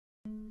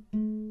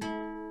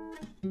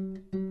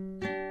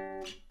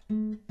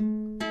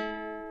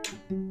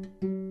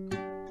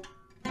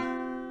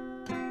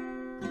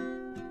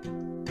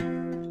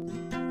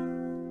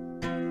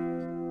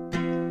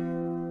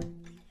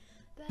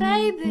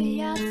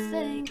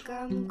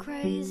I'm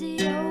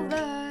crazy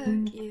over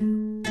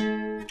you.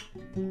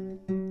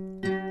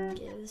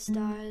 Give the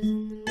stars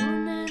and the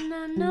moon, and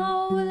I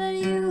know that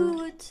you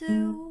would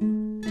too.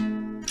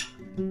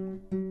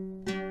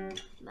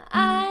 My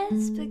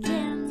eyes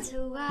begin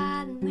to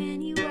widen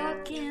when you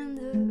walk in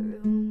the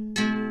room.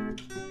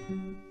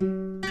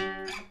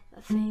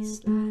 My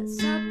face lights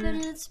up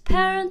and it's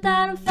apparent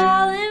that I'm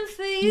falling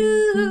for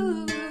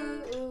you.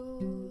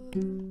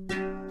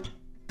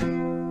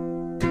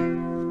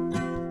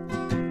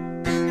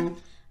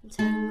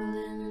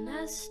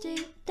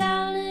 Deep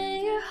down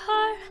in your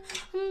heart,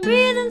 I'm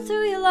breathing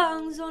through your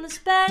lungs, wanna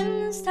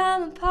spend this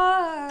time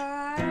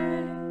apart.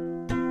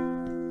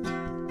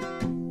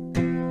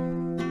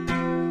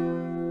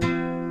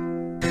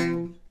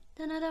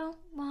 Then I don't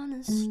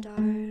wanna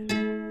start.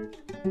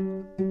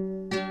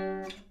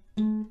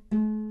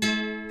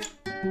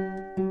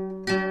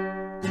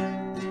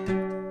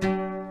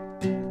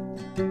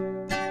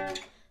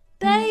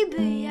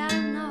 Baby, I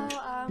know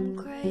I'm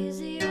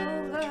crazy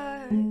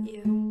over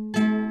you.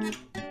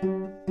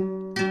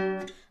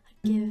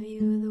 Give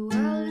you the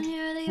world and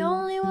you're the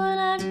only one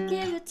I'd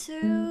give it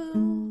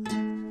to.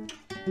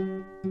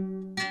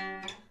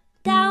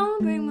 Down,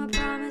 bring my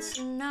promise,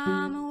 and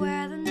I'm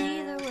aware that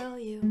neither will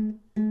you.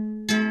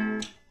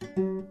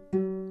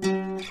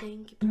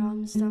 Think you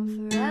promised I'm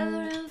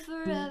forever, and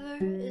forever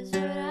is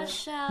what I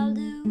shall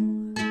do.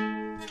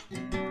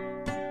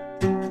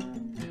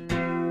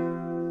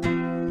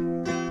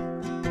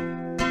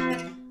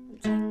 I'm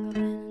tangled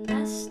in a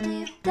nest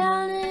deep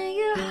down in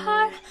your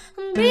heart.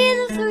 I'm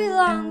breathing through your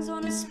lungs,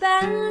 wanna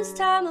spend this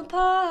time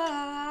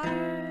apart.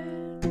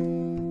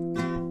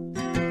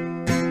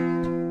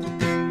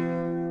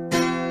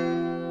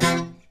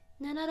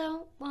 Then I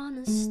don't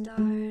wanna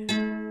start.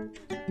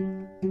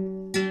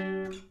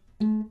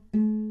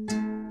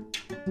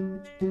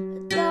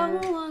 I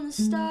don't wanna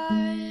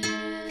start.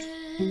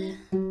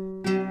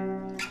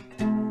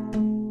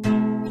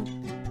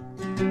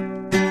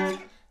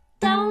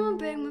 Don't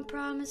break my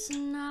promise,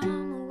 and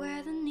I'm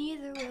aware that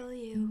neither will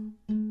you.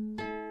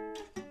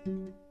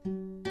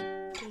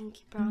 Think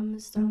you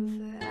promised I'm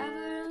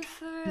forever, and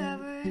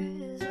forever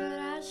is